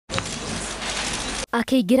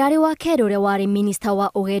Akĩingĩra arĩ wa kerĩ ũrĩa warĩ Mĩnĩsta wa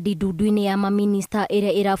ũgendi ndundu-inĩ ya mamĩnĩsta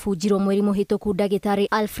ĩrĩa ĩrabunjirwo mweri mũhĩtũku ndagĩtarĩ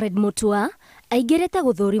Alfred Mutua aingĩrĩte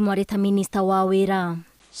gũthũrimwo arĩ ta Mĩnĩsta wa wĩra.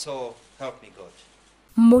 So help me God.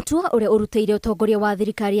 Mutua ũrĩa ũrutĩire ũtongoria wa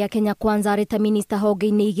thirikari ya Kenya Kwanza arĩ ta Mĩnĩsta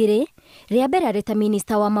honge-inĩ igĩrĩ, rĩa mbere arĩ ta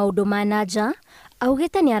Mĩnĩsta wa maũndũ ma nanja,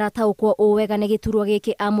 augĩte nĩ arataũkwo ũwega nĩ gĩturwa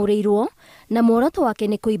gĩkĩ amũrĩirwo na muoroto wake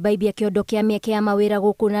nĩ kũimbaibia kĩondo kĩa mĩeke ya mawĩra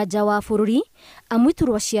gũkũ na nja wa bũrũri, amu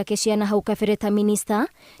iturwa ciake cia na hau kabere ta Mĩnĩsta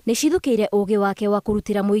nĩ cithukĩire ũũgĩ wake wa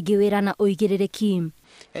kũrutĩra mũingĩ wĩra na ũigĩrĩrĩki.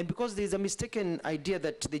 And because there is a mistaken idea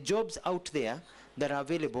that the jobs out there that are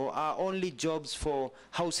available are only jobs for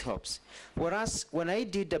house helps. Whereas when I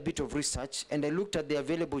did a bit of research and I looked at the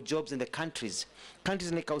available jobs in the countries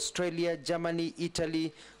like Australia, Germany,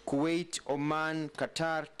 Italy, Kuwait, Oman,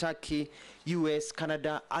 Qatar, Turkey, US,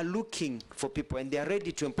 Canada are looking for people and they are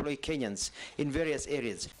ready to employ Kenyans in various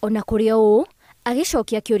areas. Ona kũrĩ ũũ,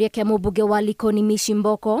 agĩcokia kĩũria kĩa mũmbunge wa Likoni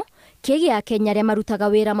Mĩcimboko kĩgiĩ Kenya arĩa marutaga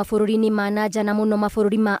wĩra mabũrũri-inĩ ma nanja na mũno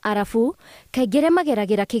mabũrũri ma Arabu kaingĩ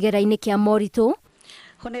mageragĩra kĩgera-inĩ kĩa moritũ.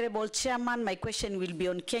 Honorable Chairman, my question will be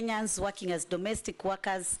on Kenyans working as domestic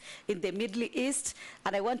workers in the Middle East,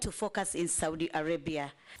 and I want to focus in Saudi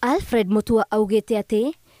Arabia. Alfred Mutua augĩte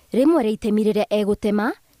atĩ rĩmwe rĩa itemi rĩrĩa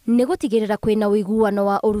egũtema nĩ gũtigĩrĩra kwĩna ũiguano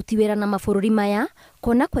wa ũruti wĩra na mabũrũri maya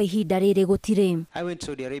kona kwa ihinda rĩrĩ gũtirĩ. I went to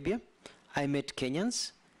Saudi Arabia, I met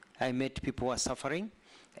Kenyans, I met people who are suffering,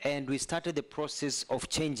 and we started the process of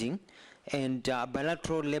changing, and a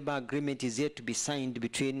bilateral labor agreement is yet to be signed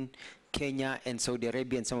between Kenya and Saudi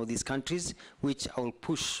Arabia and some of these countries, which I will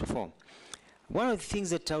push for. One of the things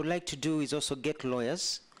that I would like to do is also get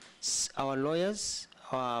lawyers, our lawyers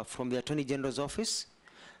from the Attorney General's office,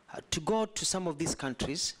 to go to some of these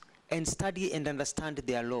countries and study and understand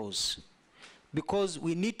their laws. Because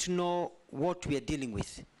we need to know what we are dealing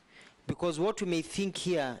with. Because what we may think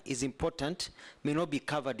here is important may not be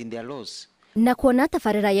covered in their laws. Na kuona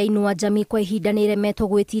tabarĩra ya Inua Jamii kwa ihinda nĩ iremetwo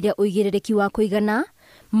gwĩtiria ũigĩrĩrĩki wa kũigana,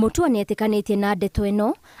 Mutua nĩ etĩkanĩtie na ndeto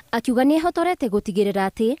ĩno, akiuga nĩ ehotorete gũtigĩrĩra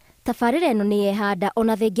atĩ tabarĩra ĩno nĩ yehanda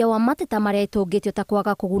ona thengia wa mateta marĩa ĩtũngĩtio ta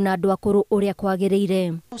kwaga kũguna andũ akũrũ ũrĩa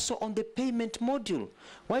kwagĩrĩire. Also on the payment module,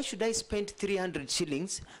 why should I spend 300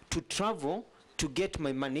 shillings to travel to get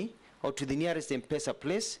my money or to the nearest M-Pesa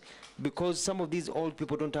place, because some of these old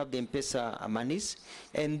people don't have the M-Pesa monies,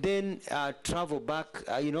 and then travel back,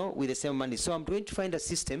 with the same money. So I'm going to find a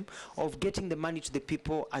system of getting the money to the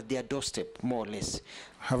people at their doorstep, more or less.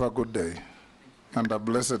 Have a good day and a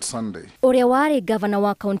blessed Sunday. Ũrĩa warĩ gavana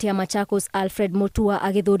wa kaunti ya Machakos Alfred Mutua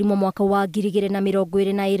agĩthũrimwo mwaka wa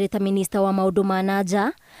 2022 ta Mĩnĩsta wa maũndũ ma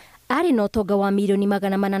nanja, arĩ na ũtonga wa mirioni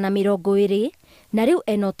 420 na rĩu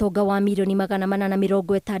ena ũtonga wa mirioni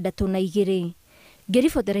 462.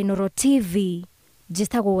 Ngĩribotera Inooro TV,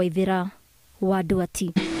 njĩtagwo Waithĩra wa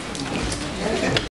Nduati.